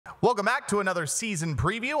Welcome back to another season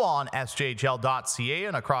preview on SJHL.ca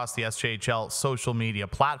and across the SJHL social media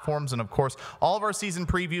platforms. And of course, all of our season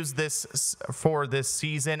previews for this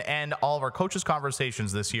season and all of our coaches'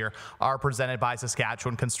 conversations this year are presented by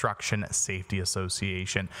Saskatchewan Construction Safety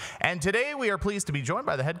Association. And today we are pleased to be joined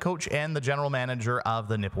by the head coach and the general manager of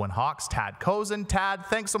the Nipawin Hawks, Tad Kozun. Tad,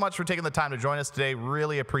 thanks so much for taking the time to join us today.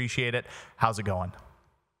 Really appreciate it. How's it going?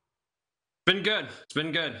 Been good. It's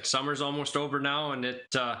been good. Summer's almost over now, and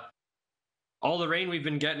all the rain we've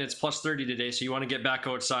been getting, it's plus 30 today, so you want to get back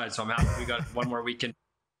outside. So I'm happy we got one more weekend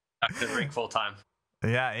back to the rink full time.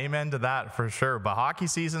 Yeah, amen to that for sure. But hockey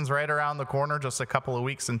season's right around the corner, just a couple of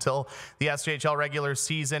weeks until the SJHL regular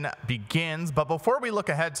season begins. But before we look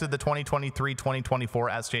ahead to the 2023-2024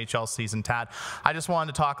 SJHL season, Tad, I just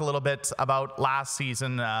wanted to talk a little bit about last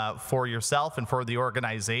season for yourself and for the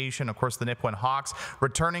organization. Of course, the Nipawin Hawks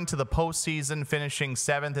returning to the postseason, finishing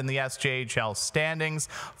 7th in the SJHL standings,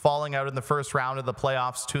 falling out in the first round of the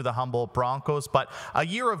playoffs to the Humboldt Broncos. But a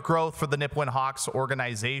year of growth for the Nipawin Hawks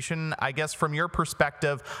organization. I guess from your perspective,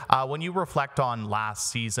 when you reflect on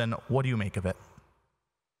last season, what do you make of it?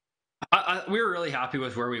 We were really happy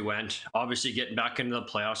with where we went. Obviously, getting back into the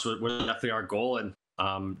playoffs was definitely our goal, and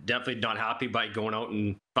definitely not happy by going out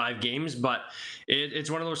in 5 games. But it's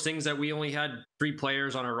one of those things that we only had 3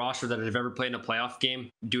 players on our roster that have ever played in a playoff game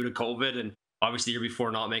due to COVID, and obviously the year before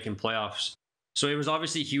not making playoffs. So it was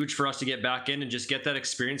obviously huge for us to get back in and just get that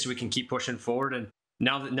experience so we can keep pushing forward. And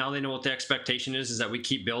now they know what the expectation is that we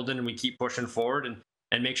keep building and we keep pushing forward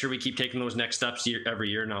and make sure we keep taking those next steps every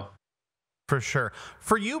year now. For sure.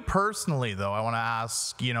 For you personally, though, I want to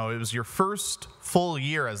ask, it was your first full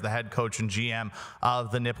year as the head coach and GM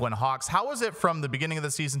of the Nipawin Hawks. How was it from the beginning of the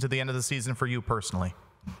season to the end of the season for you personally?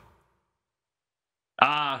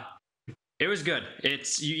 It was good.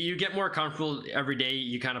 It's you get more comfortable every day.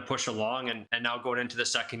 You kind of push along, and now going into the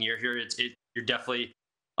second year here, you're definitely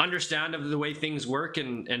understand of the way things work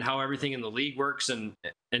and how everything in the league works and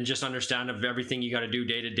just understand of everything you got to do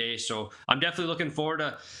day to day. So I'm definitely looking forward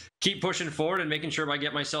to keep pushing forward and making sure I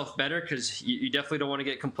get myself better, because you definitely don't want to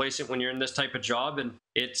get complacent when you're in this type of job. And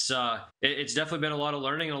it's definitely been a lot of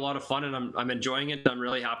learning and a lot of fun, and I'm enjoying it. I'm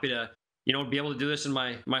really happy to be able to do this in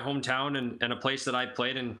my hometown and a place that I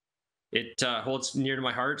played, and it holds near to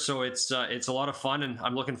my heart. So it's a lot of fun, and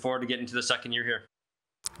I'm looking forward to getting to the second year here.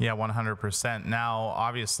 Yeah, 100%. Now,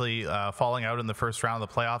 obviously, falling out in the first round of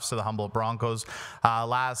the playoffs to the Humboldt Broncos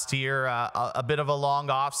last year, a bit of a long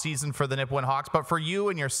off season for the Nipawin Hawks. But for you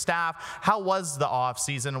and your staff, how was the off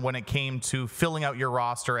season when it came to filling out your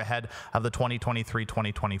roster ahead of the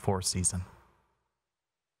 2023-2024 season?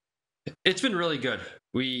 It's been really good.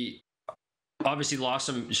 We obviously lost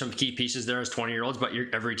some key pieces there as 20-year-olds, but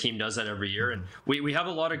every team does that every year, and we have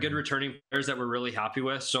a lot of good returning players that we're really happy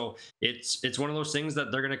with. So it's one of those things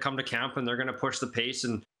that they're going to come to camp and they're going to push the pace,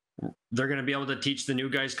 and they're going to be able to teach the new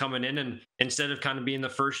guys coming in, and instead of kind of being the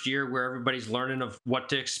first year where everybody's learning of what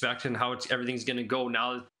to expect and how everything's going to go,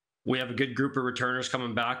 now we have a good group of returners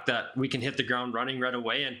coming back that we can hit the ground running right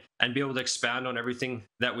away and be able to expand on everything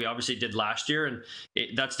that we obviously did last year. And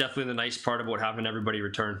that's definitely the nice part about having everybody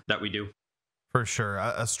return that we do. For sure.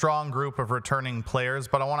 A strong group of returning players.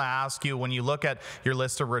 But I want to ask you, when you look at your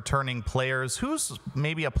list of returning players, who's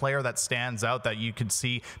maybe a player that stands out that you could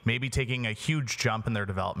see maybe taking a huge jump in their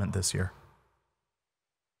development this year?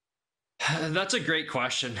 That's a great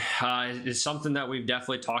question. It's something that we've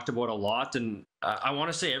definitely talked about a lot, and I want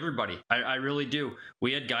to say everybody. I really do.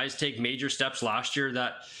 We had guys take major steps last year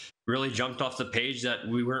that really jumped off the page that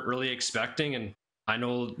we weren't really expecting, and I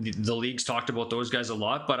know the league's talked about those guys a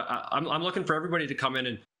lot, but I'm looking for everybody to come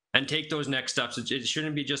in and take those next steps. It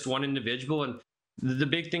shouldn't be just one individual. And the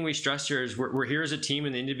big thing we stress here is we're here as a team,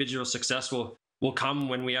 and the individual success will come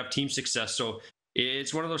when we have team success. So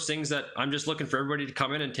it's one of those things that I'm just looking for everybody to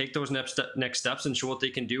come in and take those next steps and show what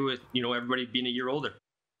they can do with, everybody being a year older.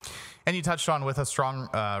 And you touched on with a strong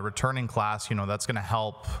returning class, that's going to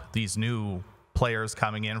help these new players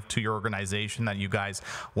coming in to your organization that you guys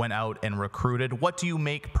went out and recruited. What do you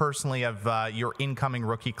make personally of your incoming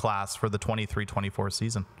rookie class for the 23-24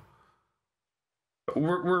 season?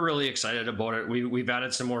 We're really excited about it. We've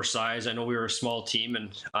added some more size. I know we were a small team,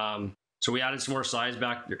 and so we added some more size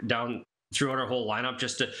back down throughout our whole lineup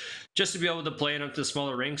just to be able to play in up to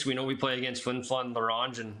smaller rinks. We know we play against Flin Flon,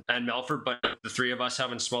 LaRange, and Melfort, but the 3 of us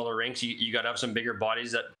having smaller rinks, you got to have some bigger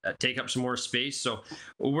bodies that take up some more space. So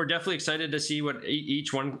we're definitely excited to see what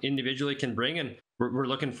each one individually can bring, and we're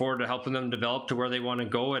looking forward to helping them develop to where they want to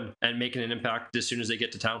go and making an impact as soon as they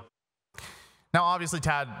get to town. Now, obviously,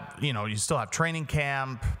 Tad, you still have training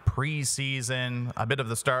camp, preseason, a bit of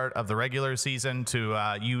the start of the regular season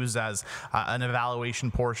to use as an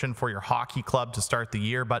evaluation portion for your hockey club to start the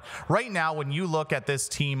year. But right now, when you look at this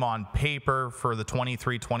team on paper for the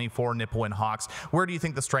 23-24 Nipawin Hawks, where do you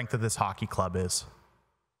think the strength of this hockey club is?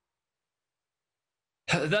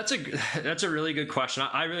 That's a really good question.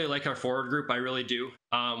 I really like our forward group. I really do.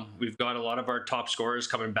 We've got a lot of our top scorers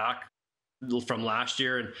coming back from last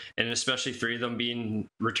year, and especially 3 of them being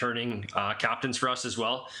returning captains for us as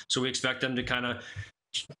well. So we expect them to kind of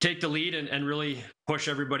take the lead and really push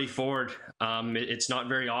everybody forward. It's not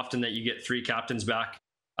very often that you get 3 captains back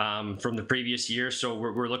from the previous year. So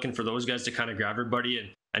we're looking for those guys to kind of grab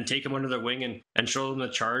everybody and take them under their wing and show them the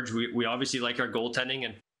charge. We obviously like our goaltending,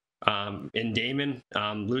 and in Damon,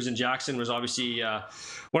 losing Jackson was obviously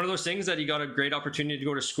one of those things that he got a great opportunity to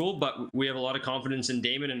go to school, but we have a lot of confidence in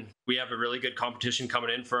Damon, and we have a really good competition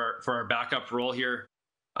coming in for our backup role here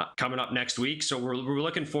coming up next week. So we're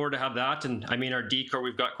looking forward to have that. And I mean, our D-core,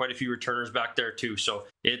 we've got quite a few returners back there too. So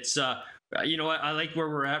it's, I like where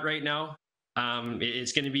we're at right now.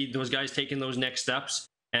 It's going to be those guys taking those next steps.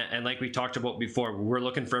 And like we talked about before, we're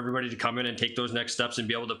looking for everybody to come in and take those next steps and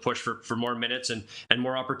be able to push for more minutes and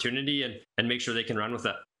more opportunity and make sure they can run with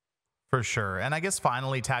it. For sure. And I guess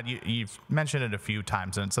finally, Tad, you've mentioned it a few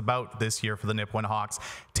times, and it's about this year for the Nipawin Hawks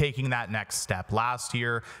taking that next step. Last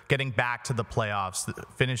year, getting back to the playoffs,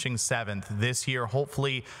 finishing 7th. This year,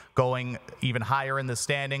 hopefully going even higher in the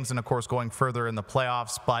standings and, of course, going further in the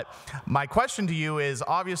playoffs. But my question to you is,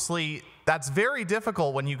 obviously, that's very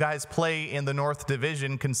difficult when you guys play in the North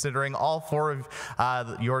Division, considering all 4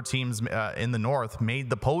 of your teams in the North made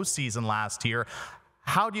the postseason last year.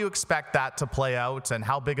 How do you expect that to play out, and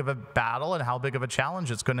how big of a battle and how big of a challenge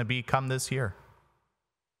it's going to be come this year?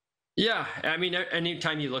 Yeah, I mean,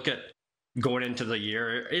 anytime you look at going into the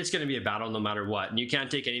year, it's going to be a battle no matter what, and you can't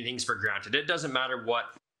take anything for granted. It doesn't matter what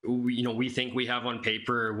we think we have on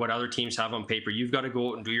paper or what other teams have on paper. You've got to go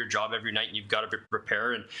out and do your job every night, and you've got to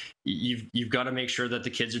prepare, and you've got to make sure that the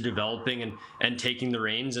kids are developing and taking the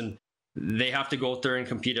reins, and they have to go out there and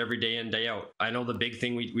compete every day in, day out. I know the big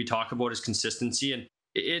thing we talk about is consistency, and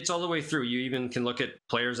it's all the way through. You even can look at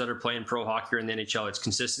players that are playing pro hockey or in the NHL. It's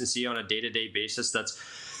consistency on a day-to-day basis that's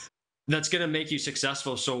going to make you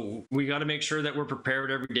successful. So we got to make sure that we're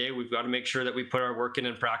prepared every day. We've got to make sure that we put our work in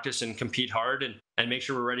and practice and compete hard and make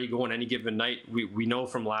sure we're ready to go on any given night. We know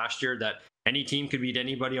from last year that any team could beat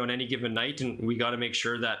anybody on any given night, and we got to make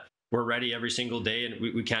sure that we're ready every single day, and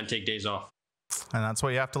we can't take days off. And that's what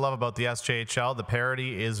you have to love about the SJHL. The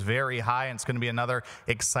parity is very high, and it's going to be another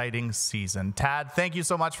exciting season. Tad, thank you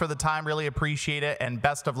so much for the time. Really appreciate it, and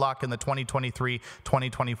best of luck in the 2023-2024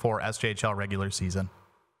 SJHL regular season.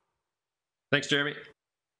 Thanks, Jeromy.